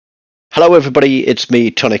Hello everybody, it's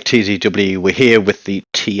me, TONIK TZW. We're here with the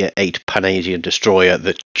Tier 8 Pan-Asian destroyer,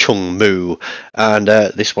 the Chung, and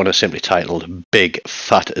this one is simply titled Big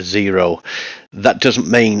Fat Zero. That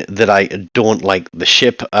doesn't mean that I don't like the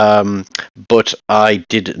ship, but I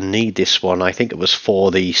did need this one. I think it was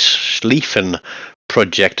for the Schlieffen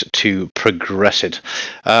project to progress it.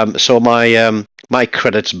 So my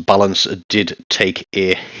credits balance did take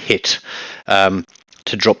a hit.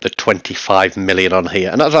 To drop the 25 million on here.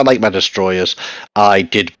 And as I like my destroyers, I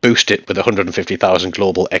did boost it with 150,000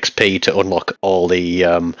 global XP to unlock all the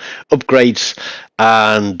upgrades,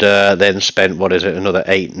 and then spent, another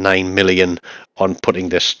 8-9 million on putting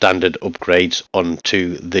the standard upgrades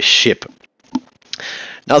onto the ship.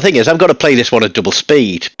 Now the thing is, I'm going to play this one at double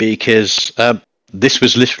speed because this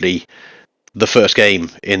was literally the first game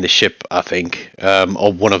in the ship, I think,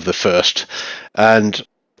 or one of the first, and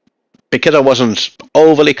because I wasn't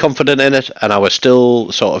overly confident in it, and I was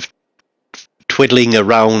still sort of twiddling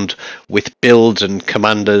around with builds and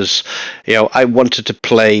commanders, I wanted to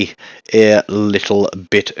play a little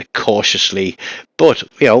bit cautiously. But,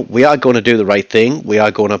 we are going to do the right thing. We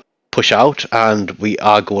are going to push out, and we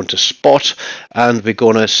are going to spot, and we're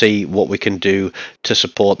going to see what we can do to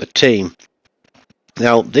support the team.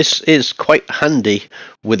 Now, this is quite handy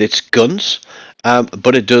with its guns,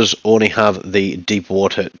 but it does only have the deep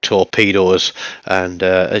water torpedoes, and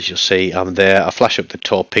as you'll see, I'm there. I flash up the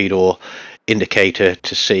torpedo indicator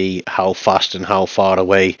to see how fast and how far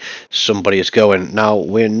away somebody is going. Now,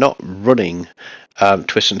 we're not running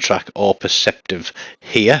twist and track or perceptive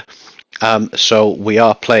here, so we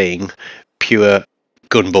are playing pure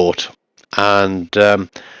gunboat, and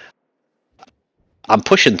I'm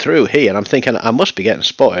pushing through here, and I'm thinking I must be getting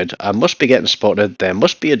spotted. I must be getting spotted. There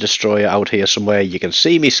must be a destroyer out here somewhere. You can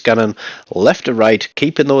see me scanning left to right,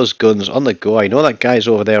 keeping those guns on the go. I know that guy's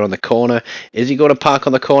over there on the corner. Is he going to park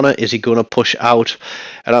on the corner? Is he going to push out?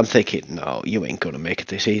 And I'm thinking, no, you ain't going to make it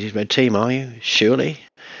this easy, red team, are you? Surely.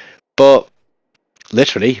 But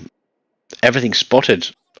literally, everything's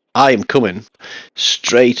spotted. I am coming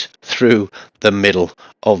straight through the middle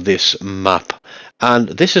of this map, and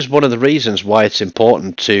this is one of the reasons why it's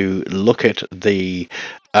important to look at the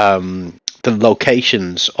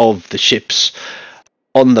locations of the ships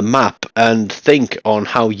on the map and think on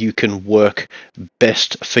how you can work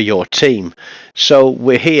best for your team. So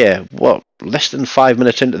we're here, less than 5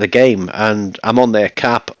 minutes into the game, and I'm on their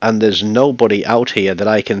cap, and there's nobody out here that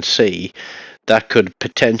I can see that could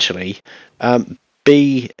potentially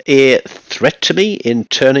be a threat to me in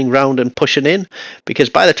turning round and pushing in,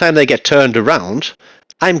 because by the time they get turned around,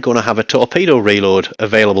 I'm going to have a torpedo reload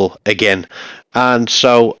available again. And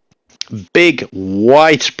so big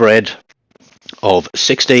widespread of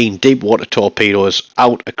 16 deep water torpedoes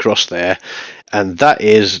out across there, and that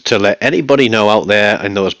is to let anybody know out there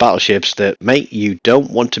in those battleships that, mate, you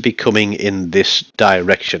don't want to be coming in this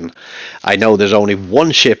direction. I know there's only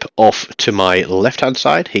one ship off to my left hand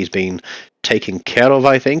side. He's been taken care of,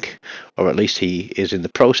 I think, or at least he is in the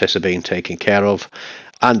process of being taken care of,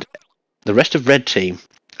 and the rest of red team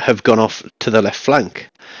have gone off to the left flank,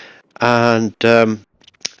 and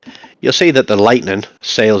you'll see that the lightning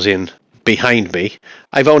sails in behind me.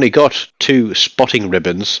 I've only got 2 spotting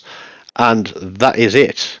ribbons, and that is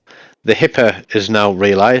it. The hipper is now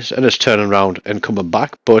realised and is turning around and coming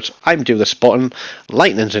back, but I'm doing the spotting.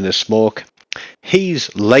 Lightning's in his smoke.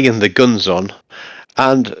 He's laying the guns on,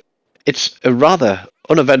 and it's a rather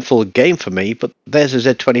uneventful game for me, but there's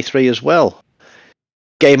a Z23 as well.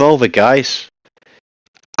 Game over, guys.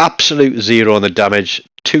 Absolute zero on the damage,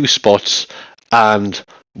 2 spots, and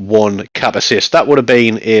 1 cap assist. That would have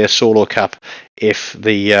been a solo cap if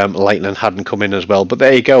the lightning hadn't come in as well. But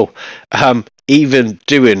there you go. Even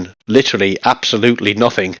doing literally absolutely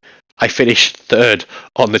nothing, I finished 3rd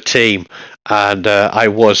on the team, and I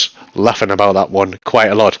was laughing about that one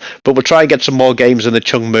quite a lot. But we'll try and get some more games in the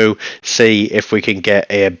Chung, see if we can get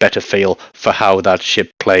a better feel for how that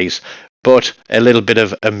ship plays. But a little bit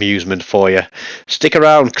of amusement for you. Stick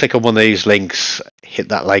around, click on one of these links, hit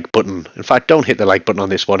that like button. In fact, don't hit the like button on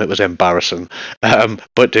this one, it was embarrassing.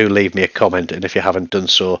 But do leave me a comment, and if you haven't done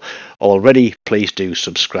so already, please do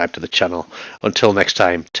subscribe to the channel. Until next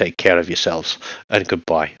time, take care of yourselves, and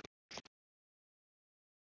goodbye.